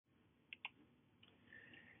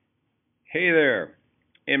Hey there.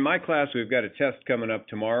 In my class, we've got a test coming up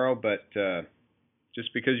tomorrow, but just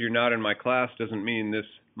because you're not in my class doesn't mean this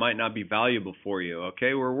might not be valuable for you,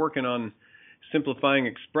 okay? We're working on simplifying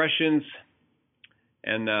expressions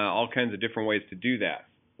and all kinds of different ways to do that.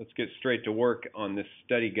 Let's get straight to work on this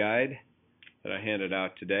study guide that I handed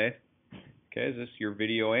out today. Okay, this is your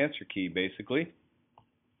video answer key, basically.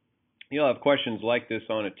 You'll have questions like this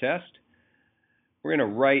on a test. We're going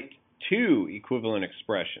to write two equivalent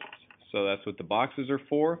expressions. So that's what the boxes are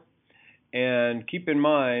for. And keep in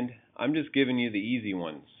mind, I'm just giving you the easy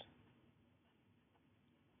ones.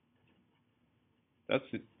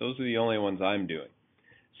 Those are the only ones I'm doing.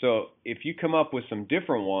 So if you come up with some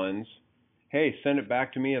different ones, hey, send it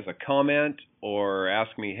back to me as a comment or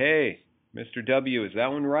ask me, hey, Mr. W, is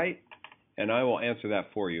that one right? And I will answer that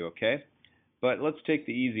for you, okay? But let's take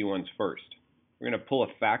the easy ones first. We're going to pull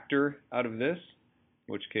a factor out of this,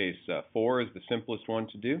 in which case 4 is the simplest one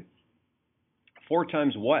to do. 4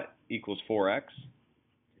 times what equals 4x?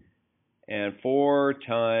 And 4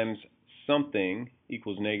 times something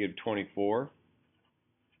equals negative 24.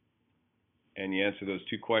 And you answer those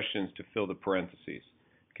two questions to fill the parentheses.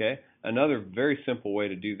 Okay. Another very simple way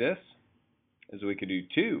to do this is we could do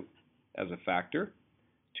 2 as a factor.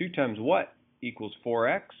 2 times what equals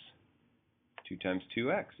 4x? 2 times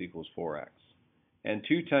 2x equals 4x. And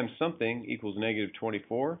 2 times something equals negative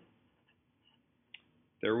 24.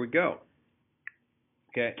 There we go.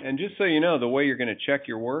 Okay, and just so you know, the way you're going to check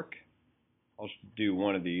your work, I'll do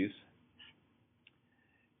one of these,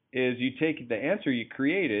 is you take the answer you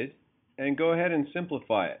created and go ahead and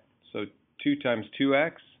simplify it. So 2 times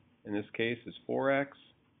 2x, in this case, is 4x.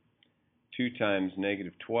 2 times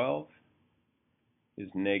negative 12 is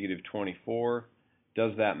negative 24.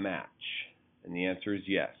 Does that match? And the answer is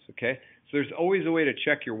yes. Okay, so there's always a way to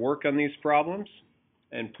check your work on these problems,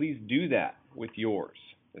 and please do that with yours,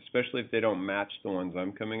 especially if they don't match the ones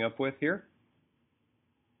I'm coming up with here.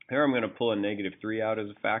 Here I'm going to pull a negative 3 out as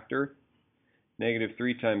a factor. Negative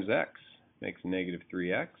 3 times x makes negative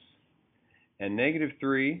 3x. And negative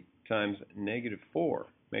 3 times negative 4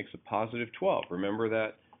 makes a positive 12. Remember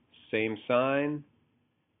that? Same sign,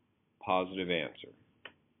 positive answer.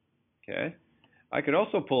 Okay. I could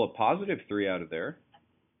also pull a positive 3 out of there,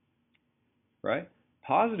 right?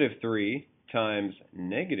 Positive 3 times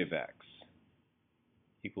negative x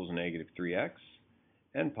equals negative 3x,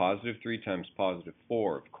 and positive 3 times positive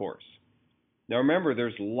 4, of course. Now remember,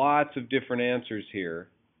 there's lots of different answers here,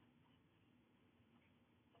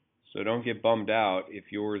 so don't get bummed out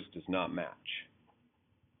if yours does not match.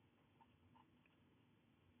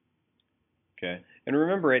 Okay, and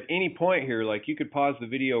remember, at any point here, like you could pause the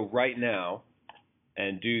video right now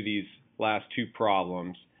and do these last two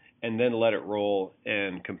problems, and then let it roll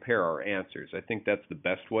and compare our answers. I think that's the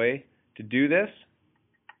best way to do this.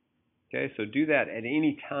 Okay, so do that at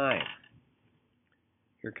any time.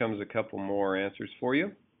 Here comes a couple more answers for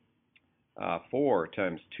you. 4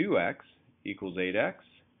 times 2x equals 8x,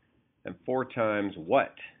 and 4 times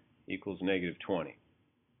what equals negative 20.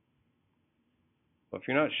 Well, if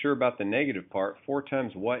you're not sure about the negative part, 4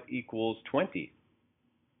 times what equals 20?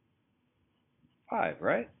 5,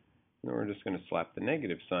 right? And then we're just going to slap the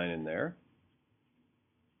negative sign in there,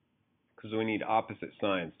 because we need opposite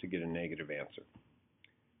signs to get a negative answer.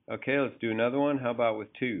 Okay, let's do another one. How about with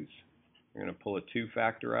 2's? We're going to pull a 2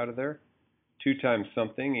 factor out of there. 2 times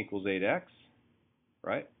something equals 8x,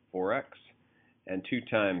 right? 4x. And 2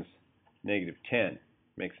 times negative 10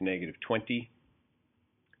 makes negative 20.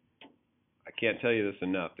 I can't tell you this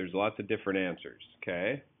enough. There's lots of different answers,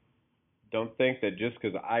 okay? Don't think that just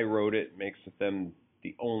because I wrote it makes them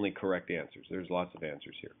the only correct answers. There's lots of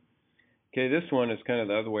answers here. Okay, this one is kind of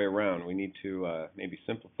the other way around. We need to maybe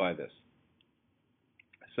simplify this.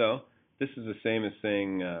 So this is the same as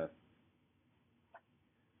saying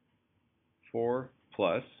 4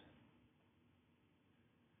 plus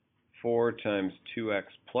 4 times 2x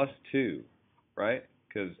plus 2, right?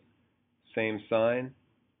 Because same sign,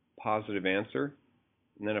 positive answer.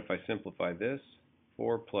 And then if I simplify this,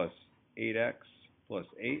 4 plus 8x plus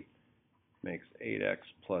 8 makes 8x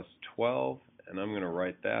plus 12. And I'm going to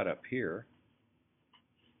write that up here.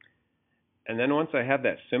 And then once I have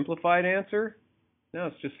that simplified answer, now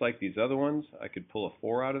it's just like these other ones. I could pull a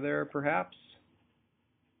 4 out of there perhaps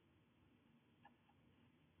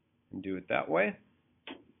and do it that way.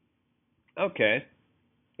 Okay,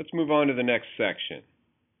 let's move on to the next section.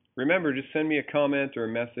 Remember, just send me a comment or a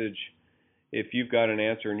message if you've got an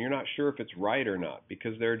answer and you're not sure if it's right or not,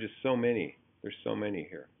 because there are just so many. There's so many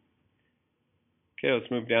here. Okay, let's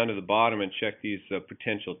move down to the bottom and check these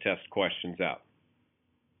potential test questions out.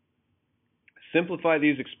 Simplify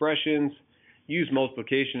these expressions use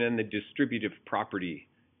multiplication and the distributive property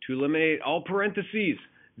to eliminate all parentheses.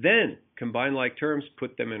 Then combine like terms,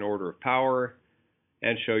 put them in order of power,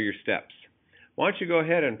 and show your steps. Why don't you go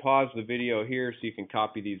ahead and pause the video here so you can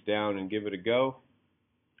copy these down and give it a go.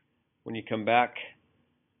 When you come back,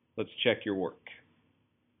 let's check your work.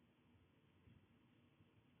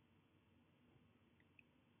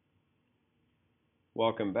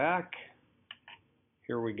 Welcome back.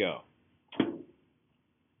 Here we go.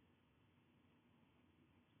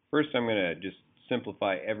 First, I'm going to just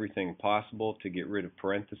simplify everything possible to get rid of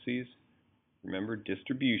parentheses. Remember,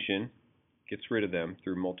 distribution gets rid of them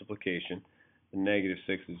through multiplication. The negative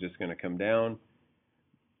 6 is just going to come down,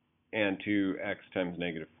 and 2x times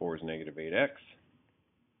negative 4 is negative 8x.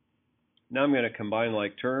 Now I'm going to combine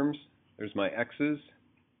like terms. There's my x's,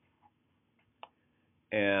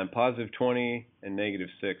 and positive 20 and negative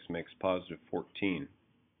 6 makes positive 14.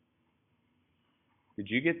 Did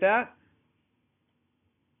you get that?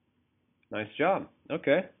 Nice job.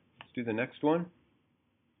 Okay, let's do the next one.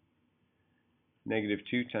 Negative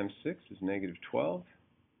 2 times 6 is negative 12.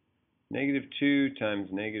 Negative 2 times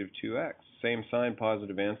negative 2x. Same sign,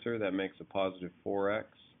 positive answer. That makes a positive 4x.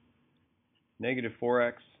 Negative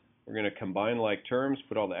 4x. We're going to combine like terms,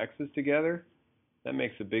 put all the x's together. That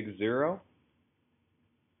makes a big 0.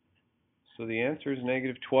 So the answer is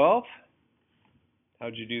negative 12.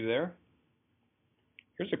 How'd you do there?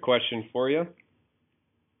 Here's a question for you.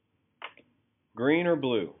 Green or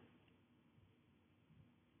blue?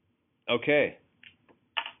 Okay.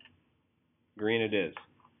 Green it is.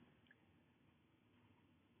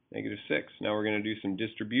 Negative 6. Now we're going to do some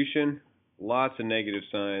distribution. Lots of negative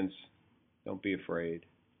signs. Don't be afraid.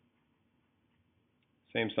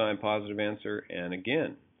 Same sign, positive answer. And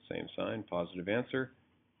again, same sign, positive answer.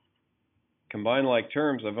 Combine like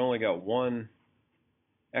terms. I've only got one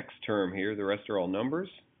x term here. The rest are all numbers.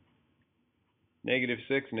 Negative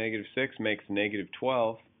 6 makes negative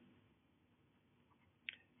 12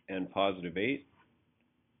 and positive 8.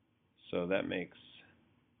 So that makes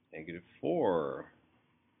negative 4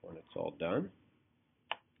 when it's all done.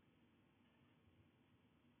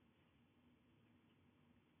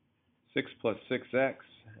 Six plus 6x,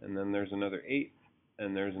 and then there's another 8,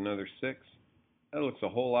 and there's another 6. That looks a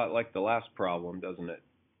whole lot like the last problem, doesn't it?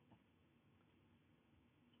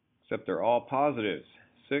 Except they're all positives.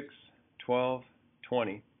 6, 12,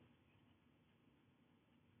 20.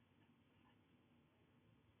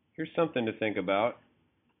 Here's something to think about.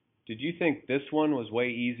 Did you think this one was way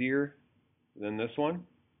easier than this one?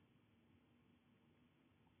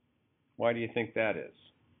 Why do you think that is?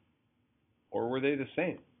 Or were they the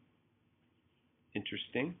same?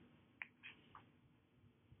 Interesting.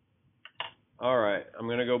 All right, I'm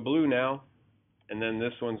going to go blue now, and then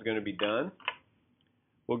this one's going to be done.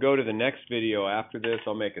 We'll go to the next video after this.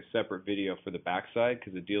 I'll make a separate video for the backside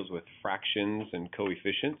because it deals with fractions and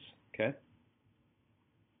coefficients. Okay.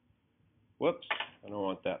 Whoops, I don't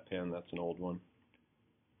want that pen. That's an old one.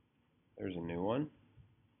 There's a new one.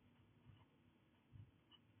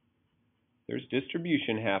 There's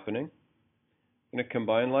distribution happening. I'm going to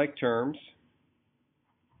combine like terms.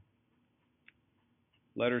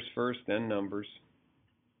 Letters first, then numbers.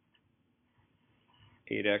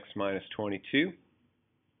 8x minus 22.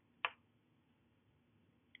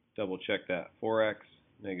 Double check that. 4x,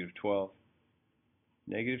 negative 12,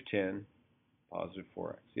 negative 10, positive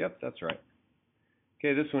 4x. Yep, that's right.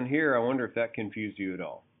 Okay, this one here, I wonder if that confused you at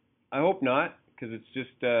all. I hope not, because it's just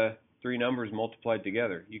three numbers multiplied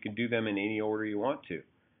together. You can do them in any order you want to.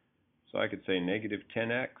 So I could say negative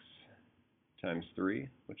 10x times 3,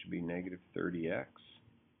 which would be negative 30x.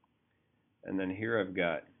 And then here I've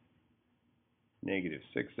got negative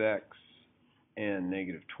 6x and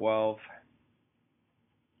negative 12.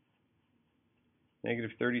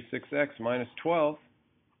 Negative 36x minus 12.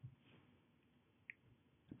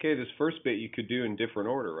 Okay, this first bit you could do in different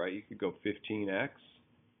order, right? You could go 15x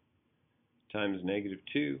times negative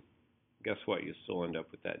 2. Guess what? You'll still end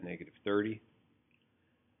up with that negative 30.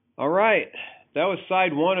 All right, that was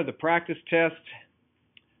side one of the practice test.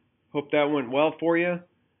 Hope that went well for you.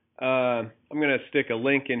 I'm going to stick a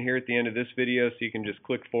link in here at the end of this video so you can just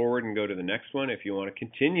click forward and go to the next one if you want to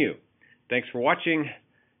continue. Thanks for watching.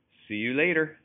 See you later.